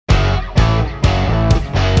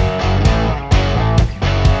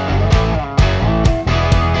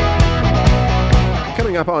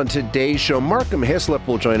up on today's show, Markham Hislop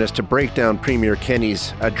will join us to break down Premier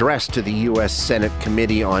Kenney's address to the U.S. Senate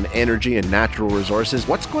Committee on Energy and Natural Resources.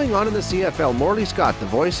 What's going on in the CFL? Morley Scott, the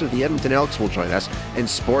voice of the Edmonton Elks, will join us. And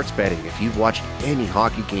sports betting. If you've watched any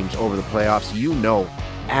hockey games over the playoffs, you know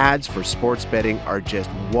ads for sports betting are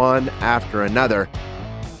just one after another.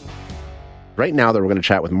 Right now, we're going to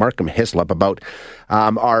chat with Markham Hislop about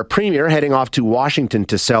our premier heading off to Washington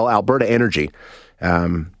to sell Alberta Energy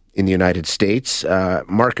in the United States.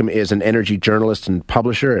 Markham is an energy journalist and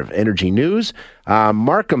publisher of Energy News.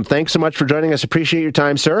 Markham, thanks so much for joining us. Appreciate your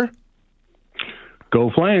time, sir.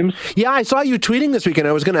 Go Flames. Yeah, I saw you tweeting this weekend.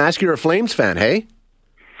 I was going to ask you, you're a Flames fan, hey?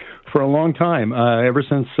 For a long time, ever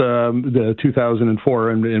since the 2004,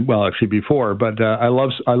 and well, actually before. But I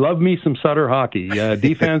love me some Sutter hockey.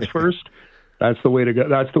 Defense first. That's the way to go.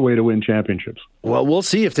 That's the way to win championships. Well, we'll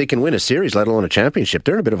see if they can win a series, let alone a championship.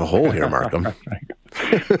 They're in a bit of a hole here, Markham.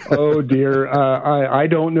 Oh dear, I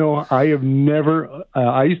don't know. I have never.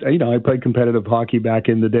 I played competitive hockey back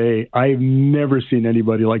in the day. I've never seen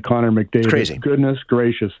anybody like Connor McDavid. It's crazy. Goodness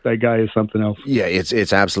gracious, that guy is something else. Yeah,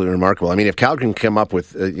 it's absolutely remarkable. I mean, if Calgary can come up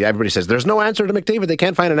with, everybody says there's no answer to McDavid. They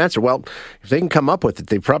can't find an answer. Well, if they can come up with it,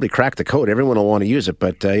 they probably cracked the code. Everyone will want to use it.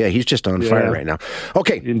 But yeah, he's just on fire right now.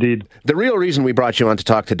 Okay, indeed. The real reason we brought you on to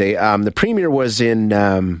talk today, the Premier was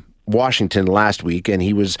in Washington last week, and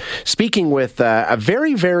he was speaking with a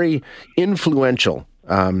very, very influential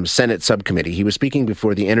Senate subcommittee. He was speaking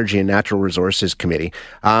before the Energy and Natural Resources Committee.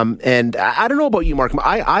 And I don't know about you, Mark.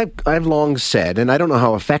 I've long said, and I don't know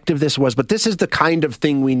how effective this was, but this is the kind of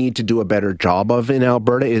thing we need to do a better job of in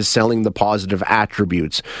Alberta, is selling the positive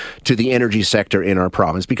attributes to the energy sector in our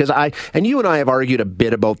province. Because you and I have argued a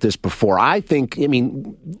bit about this before. I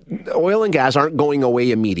mean, oil and gas aren't going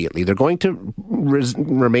away immediately. They're going to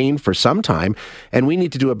remain for some time, and we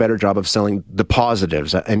need to do a better job of selling the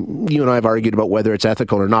positives. And you and I have argued about whether it's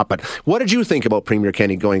ethical or not. But what did you think about Premier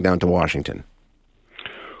Kenney going down to Washington?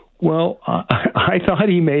 Well, I thought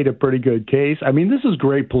he made a pretty good case. I mean, this is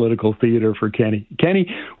great political theater for Kenney.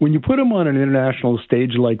 Kenney, when you put him on an international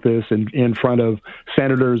stage like this in front of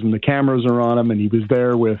senators and the cameras are on him, and he was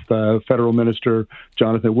there with Federal Minister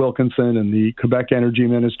Jonathan Wilkinson and the Quebec Energy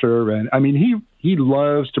Minister, and I mean, he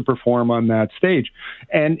loves to perform on that stage,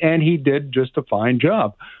 and he did just a fine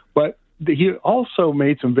job. But he also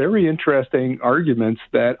made some very interesting arguments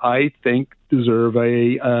that I think deserve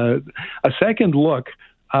a second look.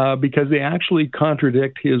 Because they actually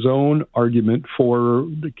contradict his own argument for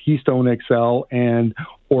the Keystone XL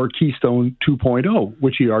or Keystone 2.0,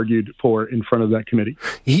 which he argued for in front of that committee.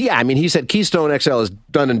 Yeah, I mean, he said Keystone XL is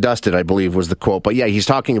done and dusted, I believe was the quote. But yeah, he's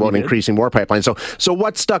talking about increasing more pipelines. So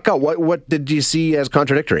what stuck out? What did you see as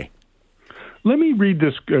contradictory? Let me read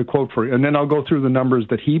this quote for you, and then I'll go through the numbers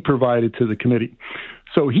that he provided to the committee.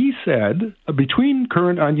 So he said, between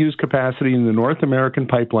current unused capacity in the North American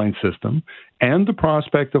pipeline system and the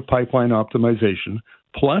prospect of pipeline optimization,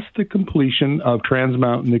 plus the completion of Trans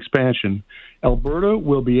Mountain expansion, Alberta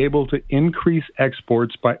will be able to increase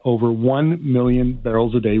exports by over 1 million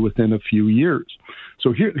barrels a day within a few years.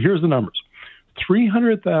 So here's the numbers.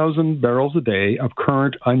 300,000 barrels a day of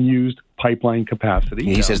current unused pipeline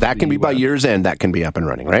capacity. He says that can be by year's end, that can be up and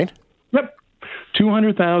running, right? Yep.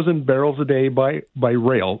 200,000 barrels a day by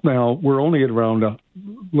rail. Now, we're only at around a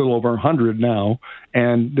little over 100 now,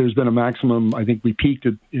 and there's been a maximum, I think we peaked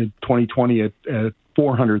in 2020 at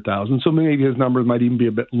 400,000, so maybe his numbers might even be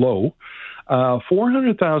a bit low.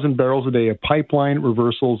 400,000 barrels a day of pipeline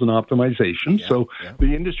reversals and optimization.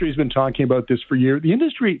 The industry has been talking about this for years.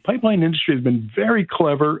 The pipeline industry has been very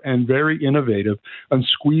clever and very innovative on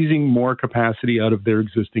squeezing more capacity out of their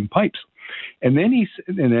existing pipes. And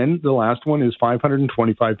then the last one is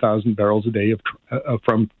 525,000 barrels a day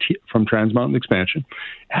from Trans Mountain expansion.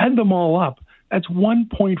 Add them all up, that's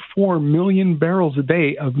 1.4 million barrels a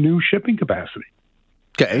day of new shipping capacity.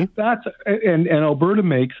 Okay. And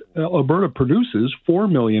Alberta produces 4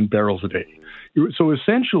 million barrels a day. So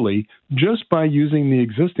essentially, just by using the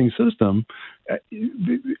existing system,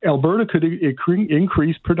 Alberta could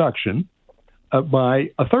increase production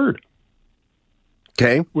by a third.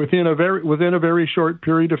 Okay. Within a very short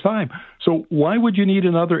period of time. So why would you need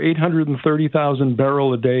another 830,000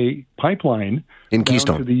 barrel a day pipeline in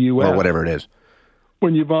Keystone to the U.S. or whatever it is,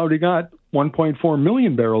 when you've already got 1.4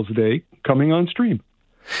 million barrels a day coming on stream?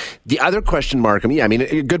 The other question, Markham, I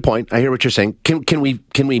mean, good point. I hear what you're saying. Can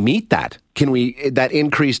we meet that? That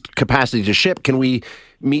increased capacity to ship? Can we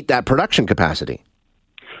meet that production capacity?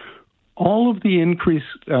 all of the increased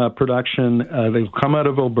production that will come out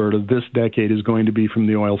of Alberta this decade is going to be from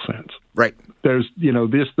the oil sands. Right. There's,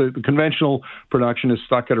 the conventional production is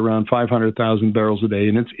stuck at around 500,000 barrels a day,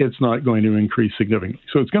 and it's not going to increase significantly.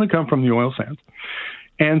 So it's going to come from the oil sands.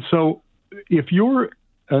 And so if you're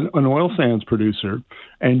an oil sands producer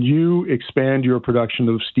and you expand your production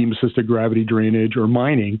of steam-assisted gravity drainage or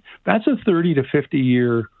mining, that's a 30 to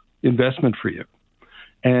 50-year investment for you.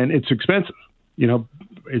 And it's expensive.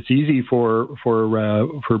 It's easy for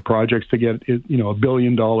projects to get, $1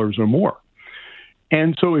 billion or more.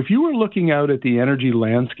 And so if you were looking out at the energy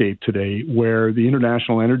landscape today, where the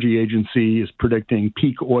International Energy Agency is predicting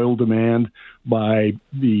peak oil demand by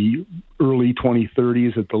the early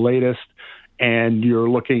 2030s at the latest, and you're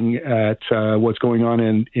looking at what's going on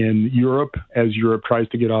in Europe as Europe tries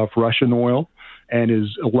to get off Russian oil, and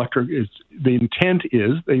the intent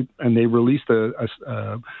is, they released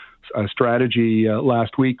a strategy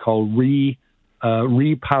last week called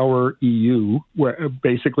Repower EU, where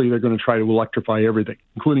basically they're going to try to electrify everything,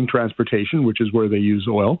 including transportation, which is where they use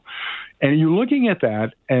oil. And you're looking at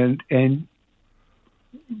that, and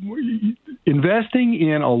investing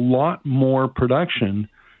in a lot more production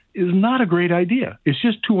is not a great idea. It's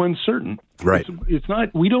just too uncertain. Right. It's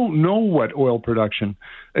not. We don't know what oil production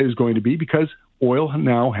is going to be because oil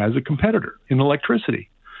now has a competitor in electricity.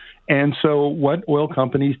 And so what oil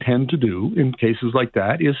companies tend to do in cases like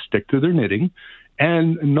that is stick to their knitting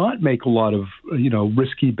and not make a lot of,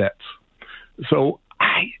 risky bets. So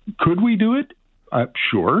could we do it?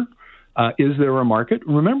 Sure. Is there a market?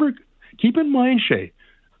 Remember, keep in mind, Shay,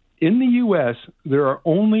 in the U.S., there are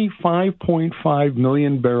only 5.5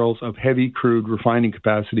 million barrels of heavy crude refining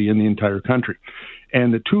capacity in the entire country.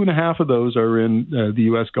 And the 2.5 of those are in the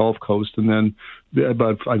U.S. Gulf Coast, and then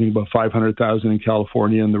about 500,000 in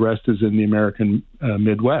California, and the rest is in the American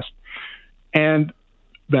Midwest. And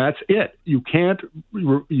that's it. You can't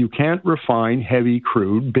refine heavy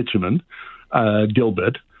crude bitumen,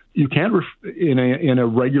 dilbit. You can't in a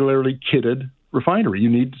regularly kitted refinery. You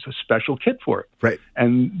need a special kit for it. Right.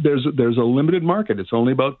 And there's a limited market. It's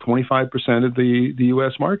only about 25% of the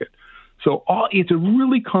U.S. market. So it's a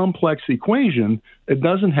really complex equation that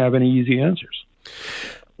doesn't have any easy answers.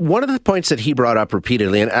 One of the points that he brought up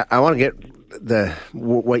repeatedly, and I want to get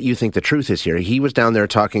what you think the truth is here. He was down there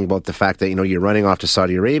talking about the fact that, you're running off to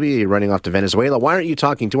Saudi Arabia, you're running off to Venezuela. Why aren't you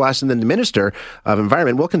talking to us? And then the Minister of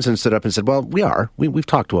Environment, Wilkinson, stood up and said, well, we are. We've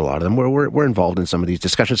talked to a lot of them. We're involved in some of these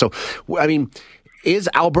discussions. So, is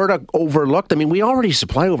Alberta overlooked? We already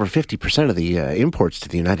supply over 50% of the imports to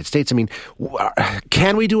the United States.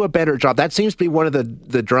 Can we do a better job? That seems to be one of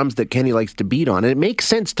the drums that Kenney likes to beat on. And it makes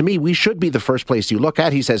sense to me. We should be the first place you look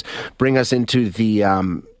at. He says, bring us into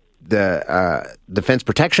the Defense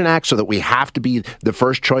Protection Act so that we have to be the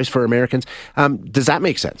first choice for Americans. Does that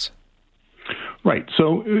make sense? Right.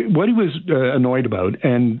 So what he was annoyed about,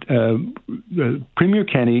 and Premier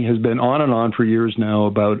Kenney has been on and on for years now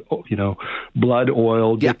about, blood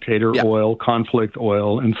oil, dictator oil, conflict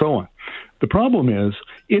oil, and so on. The problem is,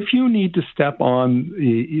 if you need to step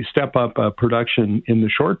up production in the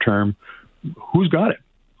short term, who's got it?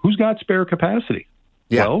 Who's got spare capacity?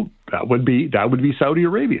 Yeah. Well, that would be Saudi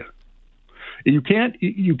Arabia. You can't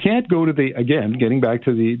go to getting back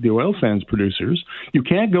to the oil sands producers, you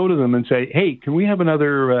can't go to them and say, hey, can we have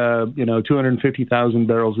another 250,000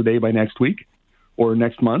 barrels a day by next week or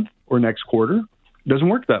next month or next quarter? It doesn't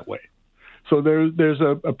work that way. So there's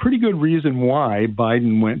a pretty good reason why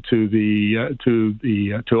Biden went to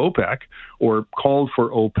OPEC or called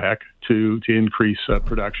for OPEC to increase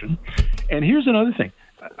production. And here's another thing,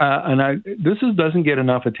 this doesn't get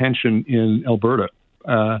enough attention in Alberta.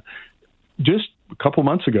 Just a couple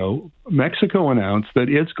months ago, Mexico announced that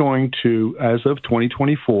it's going to, as of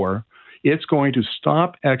 2024, it's going to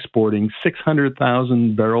stop exporting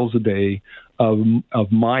 600,000 barrels a day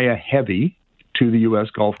of Maya heavy to the U.S.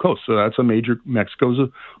 Gulf Coast. So that's Mexico's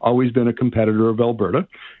always been a competitor of Alberta,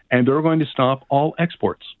 and they're going to stop all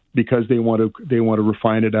exports because they want to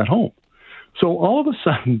refine it at home. So all of a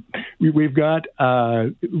sudden, we've got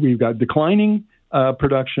declining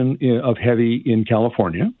production of heavy in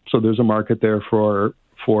California. So there's a market there for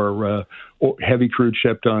heavy crude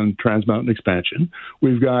shipped on Trans Mountain expansion.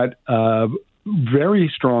 We've got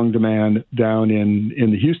very strong demand down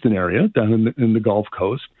in the Houston area, down in the Gulf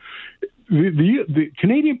Coast. The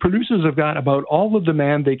Canadian producers have got about all the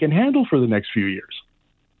demand they can handle for the next few years.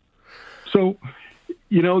 So,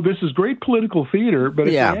 this is great political theater, but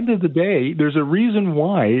at the end of the day, there's a reason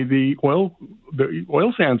why the oil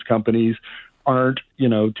sands companies aren't,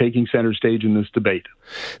 taking center stage in this debate?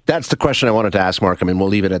 That's the question I wanted to ask, Markham, and we'll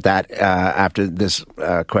leave it at that after this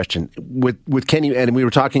question. With Kenny, and we were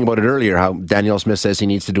talking about it earlier, how Danielle Smith says he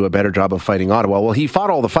needs to do a better job of fighting Ottawa. Well, he fought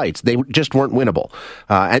all the fights. They just weren't winnable,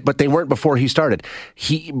 but they weren't before he started.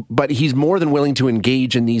 But he's more than willing to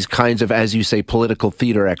engage in these kinds of, as you say, political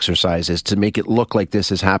theater exercises to make it look like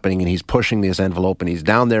this is happening, and he's pushing this envelope, and he's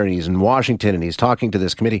down there, and he's in Washington, and he's talking to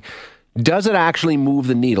this committee. Does it actually move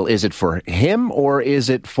the needle? Is it for him, or is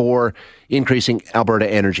it for increasing Alberta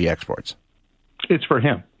energy exports? It's for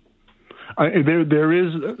him. There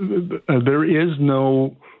is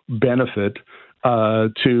no benefit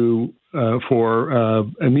for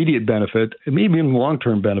immediate benefit, maybe even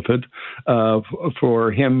long-term benefit,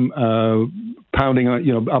 for him pounding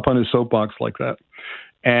up on his soapbox like that.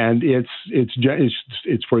 And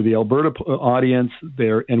it's for the Alberta audience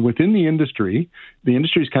there, and within the industry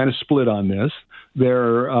is kind of split on this.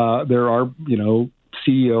 There are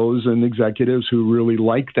CEOs and executives who really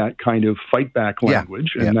like that kind of fight back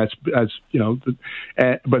language, and that's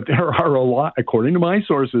but there are a lot, according to my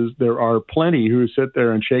sources, there are plenty who sit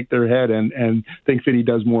there and shake their head and think that he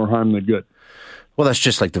does more harm than good. Well, that's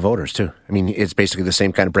just like the voters, too. I mean, it's basically the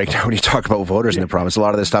same kind of breakdown when you talk about voters in the province. A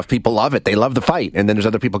lot of this stuff, people love it. They love the fight. And then there's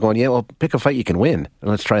other people going, yeah, well, pick a fight you can win. And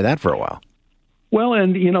let's try that for a while. Well,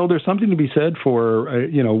 and, there's something to be said for,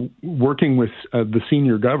 working with the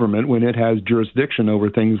senior government when it has jurisdiction over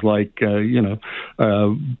things like,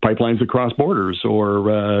 pipelines across borders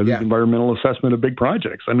or the environmental assessment of big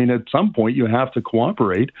projects. I mean, at some point, you have to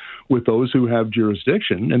cooperate with those who have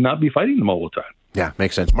jurisdiction and not be fighting them all the time. Yeah,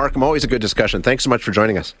 makes sense. Markham, always a good discussion. Thanks so much for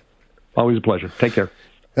joining us. Always a pleasure. Take care.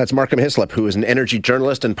 That's Markham Hislop, who is an energy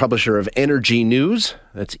journalist and publisher of Energy News.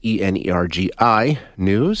 That's ENERGI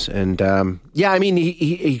News. And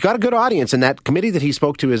he got a good audience, and that committee that he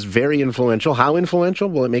spoke to is very influential. How influential?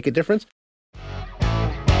 Will it make a difference?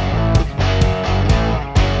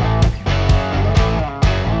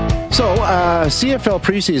 So, CFL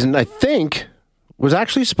preseason, I think, was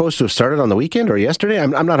actually supposed to have started on the weekend or yesterday.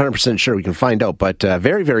 I'm not 100% sure. We can find out. But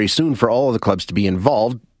very, very soon for all of the clubs to be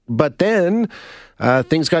involved. But then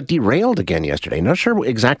things got derailed again yesterday. Not sure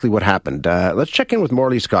exactly what happened. Let's check in with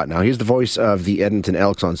Morley Scott now. He's the voice of the Edmonton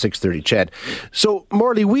Elks on 630 CHED. So,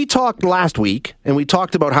 Morley, we talked last week, and we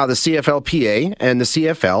talked about how the CFLPA and the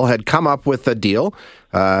CFL had come up with a deal,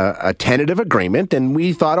 a tentative agreement, and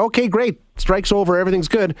we thought, okay, great, strike's over, everything's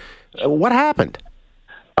good. What happened?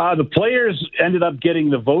 The players ended up getting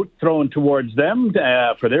the vote thrown towards them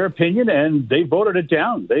for their opinion, and they voted it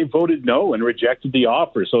down. They voted no and rejected the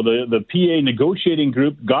offer. So the PA negotiating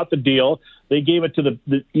group got the deal. They gave it to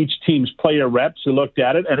each team's player reps who looked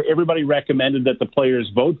at it, and everybody recommended that the players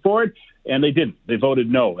vote for it, and they didn't. They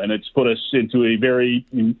voted no, and it's put us into a very,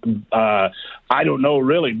 I don't know,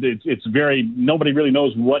 really. It's very, nobody really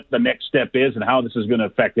knows what the next step is and how this is going to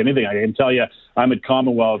affect anything. I can tell you, I'm at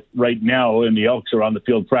Commonwealth right now, and the Elks are on the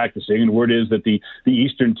field practicing, and word is that the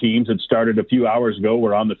Eastern teams that started a few hours ago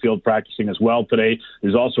were on the field practicing as well today.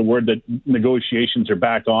 There's also word that negotiations are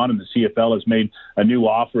back on, and the CFL has made a new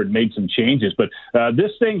offer and made some changes. But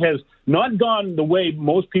this thing has not gone the way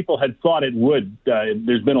most people had thought it would.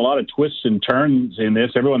 There's been a lot of twists and turns in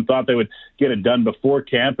this. Everyone thought they would get it done before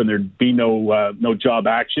camp and there'd be no job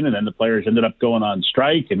action, and then the players ended up going on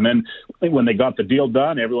strike. And then when they got the deal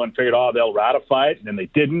done, everyone figured, they'll ratify it, and then they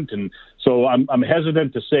didn't. And so I'm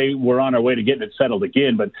hesitant to say we're on our way to getting it settled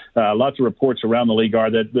again, but lots of reports around the league are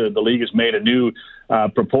that the league has made a new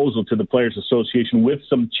proposal to the Players Association with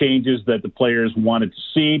some changes that the players wanted to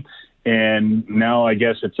see. And now I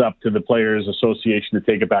guess it's up to the Players Association to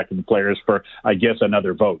take it back to the players for, I guess,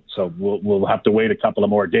 another vote. So we'll have to wait a couple of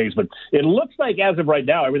more days. But it looks like as of right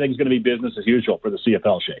now, everything's going to be business as usual for the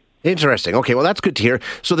CFL, Shay. Interesting. Okay, well, that's good to hear.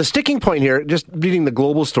 So the sticking point here, just reading the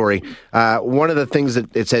Global story, one of the things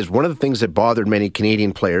that it says, one of the things that bothered many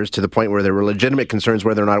Canadian players to the point where there were legitimate concerns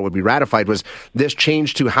whether or not it would be ratified was this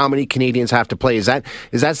change to how many Canadians have to play. Is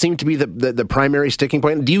that seem to be the primary sticking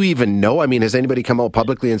point? Do you even know? I mean, has anybody come out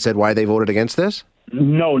publicly and said why they voted against this?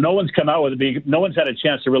 No one's come out with it. No one's had a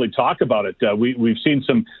chance to really talk about it. We've seen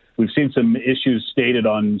some issues stated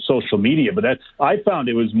on social media, but I found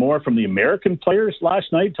it was more from the American players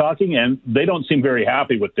last night talking, and they don't seem very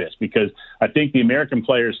happy with this because I think the American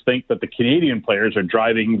players think that the Canadian players are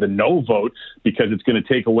driving the no vote because it's going to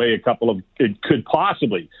take away it could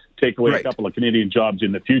possibly take away a couple of Canadian jobs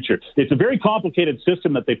in the future. It's a very complicated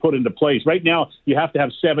system that they put into place. Right now, you have to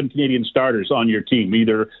have 7 Canadian starters on your team,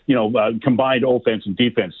 either combined offense and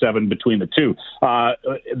defense, 7 between the two.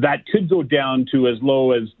 That could go down to as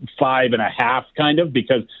low as 5.5, kind of,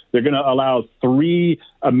 because they're going to allow 3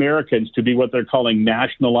 Americans to be what they're calling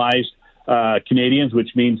nationalized Canadians,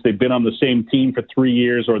 which means they've been on the same team for 3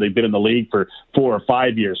 years or they've been in the league for 4 or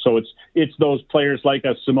 5 years. So it's those players like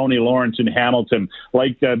Simone Lawrence in Hamilton,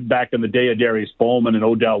 like back in the day of Darius Bowman and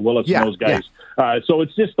Odell Willis and those guys. Yeah. So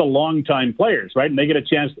it's just the long-time players, right? And they get a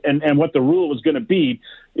chance. And what the rule was going to be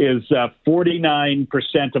is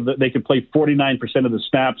 49% they could play 49% of the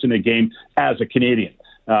snaps in a game as a Canadian.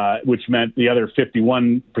 Which meant the other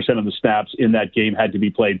 51% of the snaps in that game had to be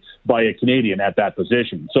played by a Canadian at that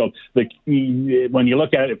position. So when you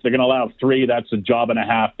look at it, if they're going to allow 3, that's a job and a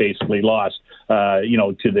half basically lost,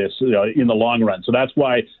 to this in the long run. So that's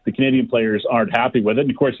why the Canadian players aren't happy with it. And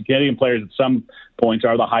of course, the Canadian players at some points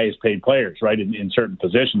are the highest paid players, right, in certain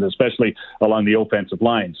positions, especially along the offensive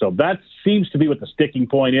line. So that seems to be what the sticking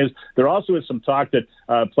point is. There also is some talk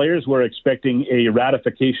that players were expecting a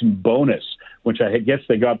ratification bonus, which I guess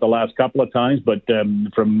they got the last couple of times, but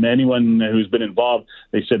from anyone who's been involved,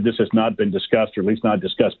 they said this has not been discussed, or at least not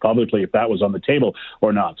discussed publicly, if that was on the table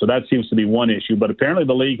or not. So that seems to be one issue. But apparently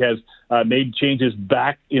the league has made changes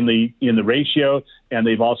back in the ratio, and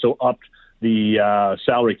they've also upped the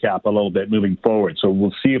salary cap a little bit moving forward. So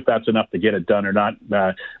we'll see if that's enough to get it done or not.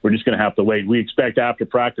 We're just going to have to wait. We expect after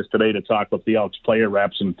practice today to talk with the Elks player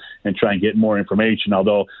reps and try and get more information,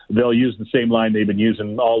 although they'll use the same line they've been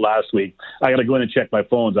using all last week. I got to go in and check my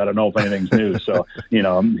phones. I don't know if anything's new. So,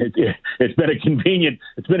 it's been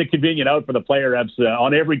a convenient out for the player reps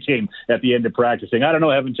on every game at the end of practicing. I don't know.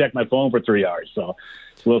 I haven't checked my phone for 3 hours. So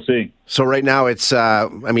we'll see. So right now it's, they're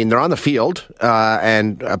on the field,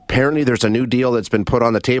 and apparently there's a new deal that's been put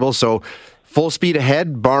on the table. So full speed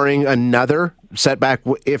ahead, barring another setback,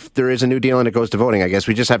 if there is a new deal and it goes to voting. I guess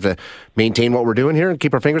we just have to maintain what we're doing here and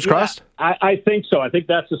keep our fingers crossed? I think so. I think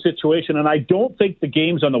that's the situation. And I don't think the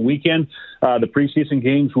games on the weekend, the preseason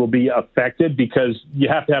games, will be affected because you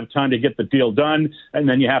have to have time to get the deal done, and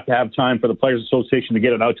then you have to have time for the Players Association to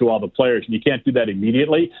get it out to all the players. And you can't do that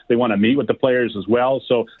immediately. They want to meet with the players as well.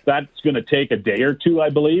 So that's going to take a day or two, I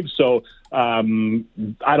believe. So I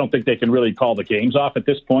don't think they can really call the games off at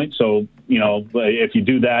this point. So, if you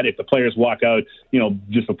do that, if the players walk out,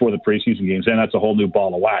 just before the preseason games, then that's a whole new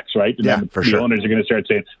ball of wax, right? And then the owners are going to start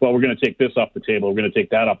saying, well, we're going to take this off the table. We're going to take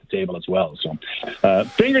that off the table as well. So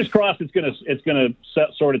fingers crossed it's going to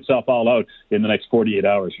sort itself all out in the next 48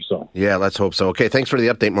 hours or so. Yeah, let's hope so. Okay, thanks for the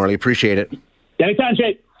update, Morley. Appreciate it. Anytime,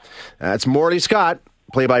 Jay. That's Morley Scott,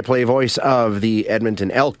 play-by-play voice of the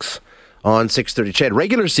Edmonton Elks on 6:30 CHED.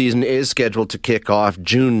 Regular season is scheduled to kick off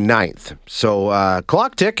June 9th. So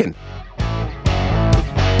clock ticking.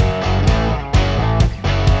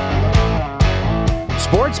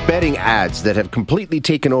 Sports betting ads that have completely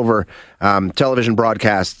taken over television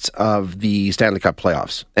broadcasts of the Stanley Cup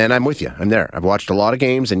playoffs. And I'm with you. I'm there. I've watched a lot of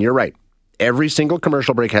games, and you're right. Every single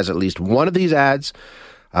commercial break has at least one of these ads.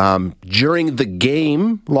 During the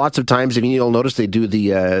game, lots of times, if you'll notice, they do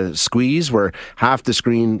the squeeze where half the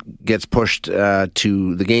screen gets pushed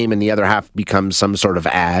to the game and the other half becomes some sort of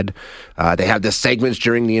ad. They have the segments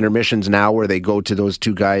during the intermissions now where they go to those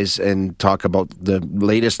two guys and talk about the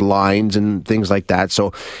latest lines and things like that.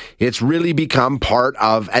 So it's really become part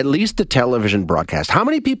of at least the television broadcast. How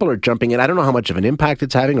many people are jumping in? I don't know how much of an impact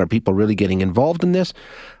it's having. Are people really getting involved in this?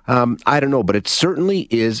 I don't know, but it certainly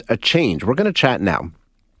is a change. We're going to chat now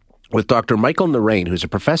with Dr. Michael Naraine, who's a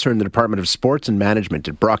professor in the Department of Sports and Management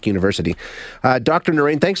at Brock University. Dr.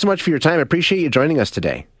 Naraine, thanks so much for your time. I appreciate you joining us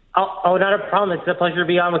today. Oh, not a problem. It's a pleasure to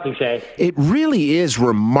be on with you, Shay. It really is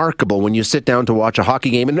remarkable when you sit down to watch a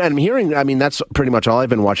hockey game. And I'm hearing, that's pretty much all I've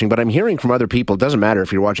been watching, but I'm hearing from other people, it doesn't matter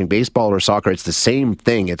if you're watching baseball or soccer, it's the same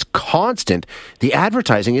thing. It's constant. The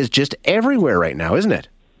advertising is just everywhere right now, isn't it?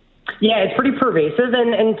 Yeah, it's pretty pervasive,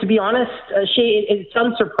 and to be honest, Shay, it's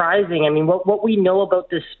unsurprising. I mean, what we know about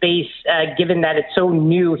this space, given that it's so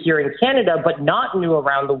new here in Canada, but not new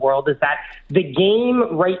around the world, is that the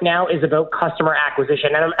game right now is about customer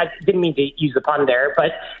acquisition. And I didn't mean to use the pun there,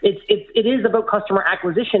 but it is about customer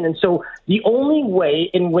acquisition. And so the only way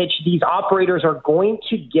in which these operators are going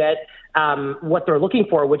to get what they're looking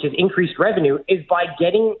for, which is increased revenue, is by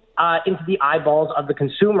getting into the eyeballs of the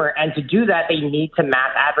consumer. And to do that, they need to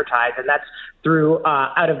mass advertise. And that's through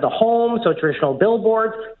out of the home, so traditional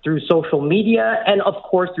billboards, through social media, and of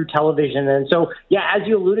course through television. And so, yeah, as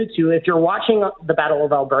you alluded to, if you're watching the Battle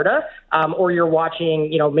of Alberta, or you're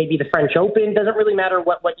watching, maybe the French Open, doesn't really matter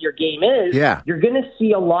what your game is, you're going to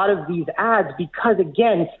see a lot of these ads because,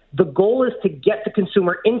 again, the goal is to get the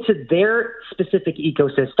consumer into their specific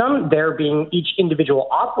ecosystem, there being each individual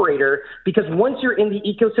operator, because once you're in the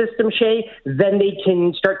ecosystem, ecosystem, Shay, then they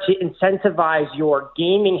can start to incentivize your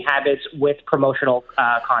gaming habits with promotional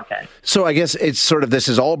content. So I guess it's sort of, this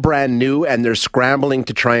is all brand new, and they're scrambling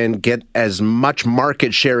to try and get as much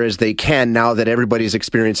market share as they can now that everybody's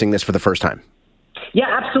experiencing this for the first time. Yeah,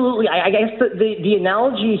 absolutely. I guess the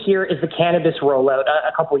analogy here is the cannabis rollout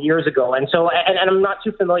a couple of years ago. And so, and I'm not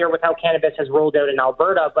too familiar with how cannabis has rolled out in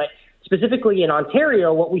Alberta, but specifically in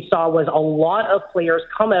Ontario, what we saw was a lot of players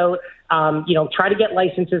come out, try to get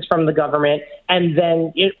licenses from the government. And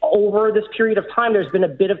then over this period of time, there's been a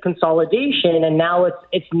bit of consolidation, and now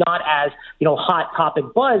it's not as, hot topic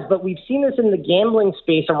buzz. But we've seen this in the gambling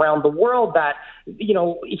space around the world that,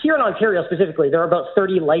 here in Ontario specifically, there are about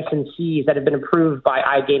 30 licensees that have been approved by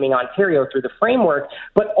iGaming Ontario through the framework.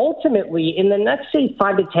 But ultimately, in the next, say,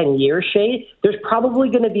 5 to 10 years, Shay, there's probably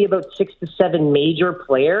going to be about 6 to 7 major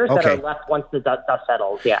players that are left once the dust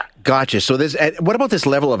settles. Yeah. Gotcha. So what about this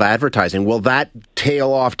level of advertising? Will that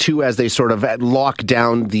tail off too as they sort of lock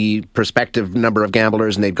down the prospective number of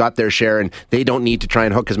gamblers and they've got their share and they don't need to try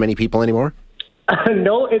and hook as many people anymore?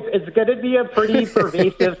 No, it's going to be a pretty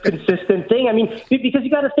pervasive, consistent thing. I mean, because you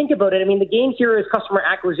got to think about it. I mean, the game here is customer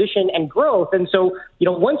acquisition and growth. And so,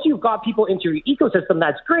 once you've got people into your ecosystem,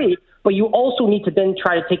 that's great. But you also need to then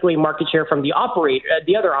try to take away market share from the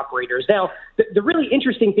other operators. Now, the really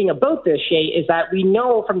interesting thing about this, Shay, is that we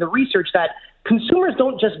know from the research that consumers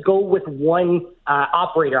don't just go with one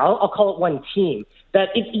operator. I'll call it one team. That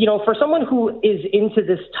for someone who is into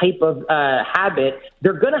this type of habit,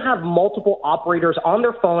 they're going to have multiple operators on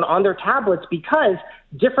their phone, on their tablets, because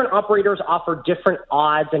different operators offer different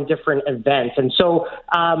odds and different events. And so,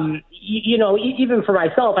 even for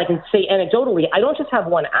myself, I can say anecdotally, I don't just have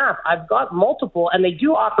one app. I've got multiple, and they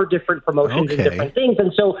do offer different promotions and different things.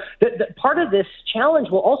 And so the part of this challenge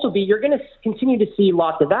will also be you're going to continue to see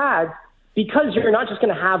lots of ads, because you're not just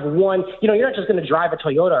going to have one, you're not just going to drive a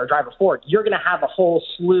Toyota or drive a Ford. You're going to have a whole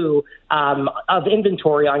slew of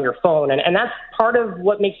inventory on your phone. And that's part of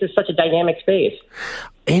what makes this such a dynamic space.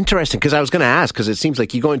 Interesting, because I was going to ask, because it seems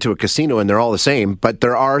like you go into a casino and they're all the same, but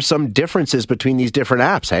there are some differences between these different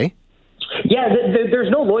apps, hey? Yeah, there's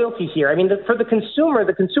no loyalty here. I mean, for the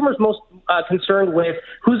consumer's most concerned with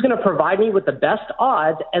who's going to provide me with the best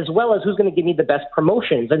odds, as well as who's going to give me the best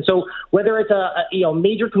promotions. And so, whether it's a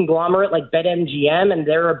major conglomerate like BetMGM and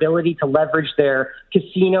their ability to leverage their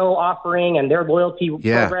casino offering and their loyalty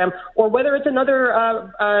program, or whether it's another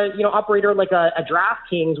operator like a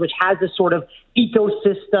DraftKings, which has this sort of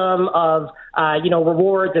ecosystem of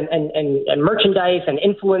rewards and merchandise and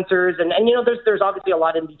influencers, and there's obviously a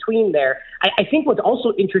lot in between there. I think what's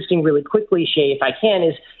also interesting, really quickly, Shay, if I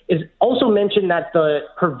can, is also mention that the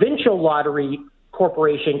provincial lottery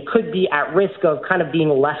corporation could be at risk of kind of being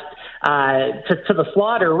left to the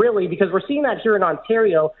slaughter, really, because we're seeing that here in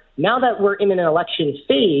Ontario. Now that we're in an election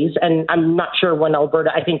phase, and I'm not sure when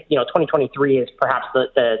Alberta, I think 2023 is perhaps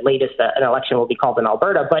the latest an election will be called in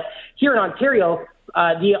Alberta, but here in Ontario,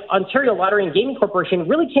 the Ontario Lottery and Gaming Corporation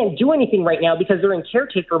really can't do anything right now because they're in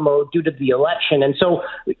caretaker mode due to the election. And so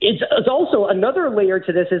it's also another layer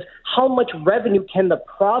to this is how much revenue can the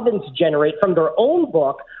province generate from their own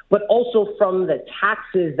book, but also from the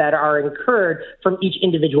taxes that are incurred from each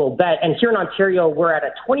individual bet. And here in Ontario, we're at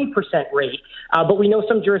a 20% rate, but we know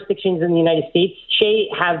some jurisdictions in the United States, Shay,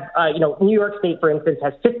 have, New York State, for instance,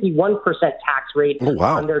 has 51% tax rate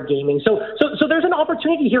on their gaming. So there's an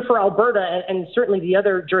opportunity here for Alberta and certainly the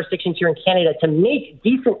other jurisdictions here in Canada to make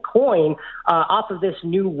decent coin off of this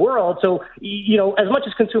new world. So, as much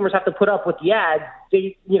as consumers have to put up with the ads,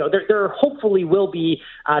 there hopefully will be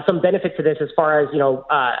some benefit to this as far as,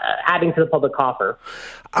 adding to the public coffer.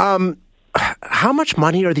 How much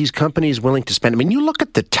money are these companies willing to spend? I mean, you look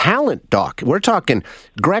at the talent, Doc. We're talking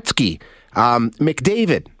Gretzky,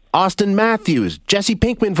 McDavid, Austin Matthews, Jesse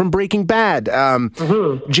Pinkman from Breaking Bad,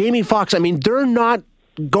 Jamie Foxx. I mean, they're not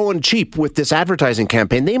going cheap with this advertising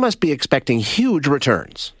campaign. They must be expecting huge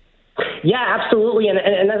returns. Yeah, absolutely. And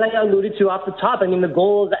as I alluded to off the top, I mean, the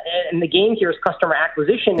goal in the game here is customer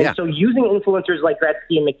acquisition. And so using influencers like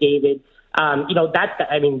Gretzky and McDavid,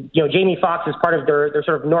 Jamie Foxx is part of their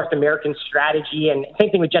sort of North American strategy, and same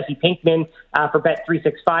thing with Jesse Pinkman for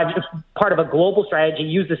Bet365, just part of a global strategy,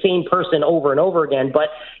 use the same person over and over again. But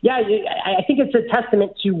yeah, I think it's a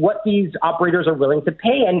testament to what these operators are willing to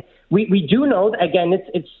pay. And we do know, again,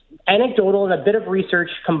 it's anecdotal and a bit of research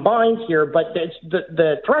combined here, but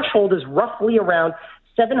the threshold is roughly around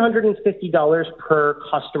 $750 per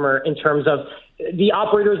customer in terms of the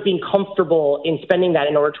operators being comfortable in spending that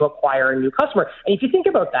in order to acquire a new customer. And if you think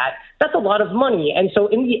about that, that's a lot of money. And so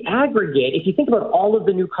in the aggregate, if you think about all of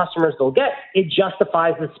the new customers they'll get, it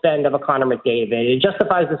justifies the spend of a Connor McDavid. It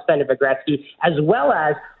justifies the spend of a Gretzky, as well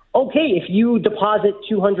as, okay, if you deposit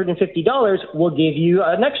 $250, we'll give you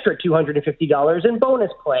an extra $250 in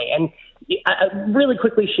bonus play. And really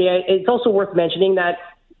quickly, Shea, it's also worth mentioning that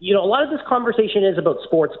a lot of this conversation is about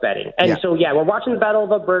sports betting. And so, we're watching the Battle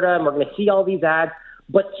of Alberta, and we're going to see all these ads.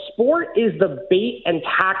 But sport is the bait and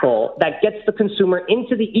tackle that gets the consumer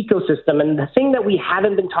into the ecosystem. And the thing that we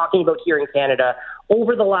haven't been talking about here in Canada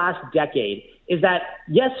over the last decade is that,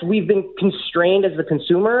 yes, we've been constrained as the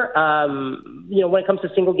consumer, when it comes to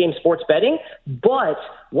single-game sports betting. But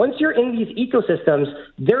once you're in these ecosystems,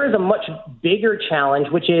 there is a much bigger challenge,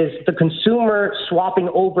 which is the consumer swapping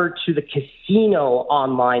over to the casino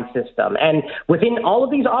online system. And within all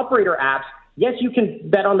of these operator apps, yes, you can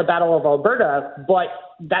bet on the Battle of Alberta, but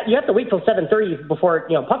that you have to wait till 7:30 before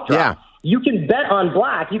puck drop. Yeah. You can bet on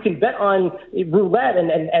black, you can bet on roulette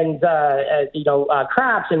and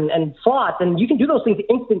craps and slots, and you can do those things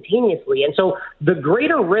instantaneously. And so the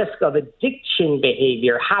greater risk of addiction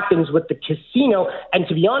behavior happens with the casino. And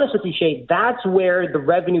to be honest with you, Shay, that's where the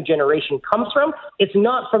revenue generation comes from. It's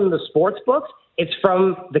not from the sports books. It's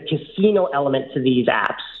from the casino element to these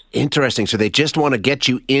apps. Interesting. So they just want to get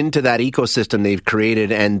you into that ecosystem they've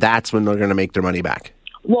created, and that's when they're going to make their money back.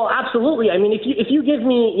 Well, absolutely. I mean, if you give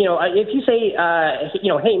me, if you say,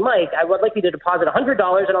 hey, Mike, I would like you to deposit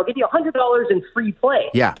 $100 and I'll give you $100 in free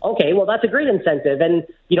play. Yeah. Okay, well, that's a great incentive. And,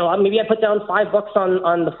 maybe I put down $5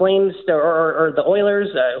 on the Flames or the Oilers,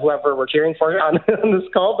 whoever we're cheering for on this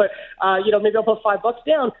call. But, maybe I'll put $5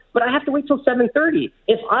 down, but I have to wait till 7:30.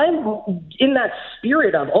 If I'm in that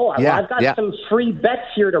spirit of, I've got some free bets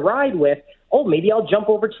here to ride with, maybe I'll jump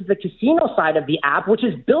over to the casino side of the app, which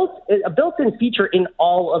is a built-in feature in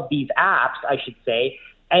all of these apps, I should say.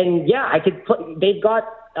 And I could they've got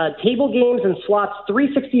table games and slots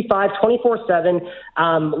 365, 24/7,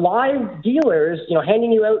 live dealers,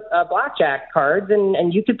 handing you out blackjack cards,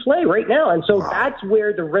 and you could play right now. And so that's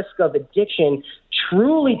where the risk of addiction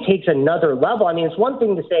truly takes another level. I mean, it's one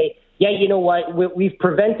thing to say, you know what, we've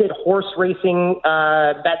prevented horse racing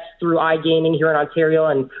bets through iGaming here in Ontario,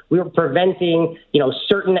 and we were preventing,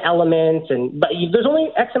 certain elements, but there's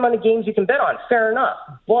only X amount of games you can bet on. Fair enough.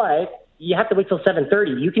 But you have to wait till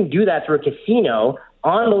 7:30. You can do that through a casino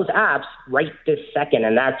on those apps right this second,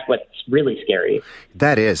 and that's what's really scary.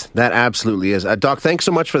 That absolutely is. Doc, thanks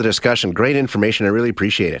so much for the discussion. Great information. I really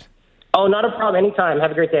appreciate it. Oh, not a problem. Anytime.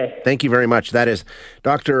 Have a great day. Thank you very much. That is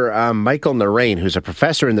Dr. Michael Naraine, who's a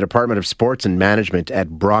professor in the Department of Sports and Management at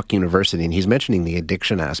Brock University, and he's mentioning the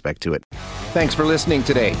addiction aspect to it. Thanks for listening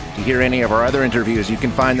today. To hear any of our other interviews, you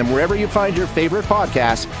can find them wherever you find your favorite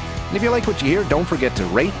podcasts. And if you like what you hear, don't forget to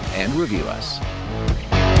rate and review us.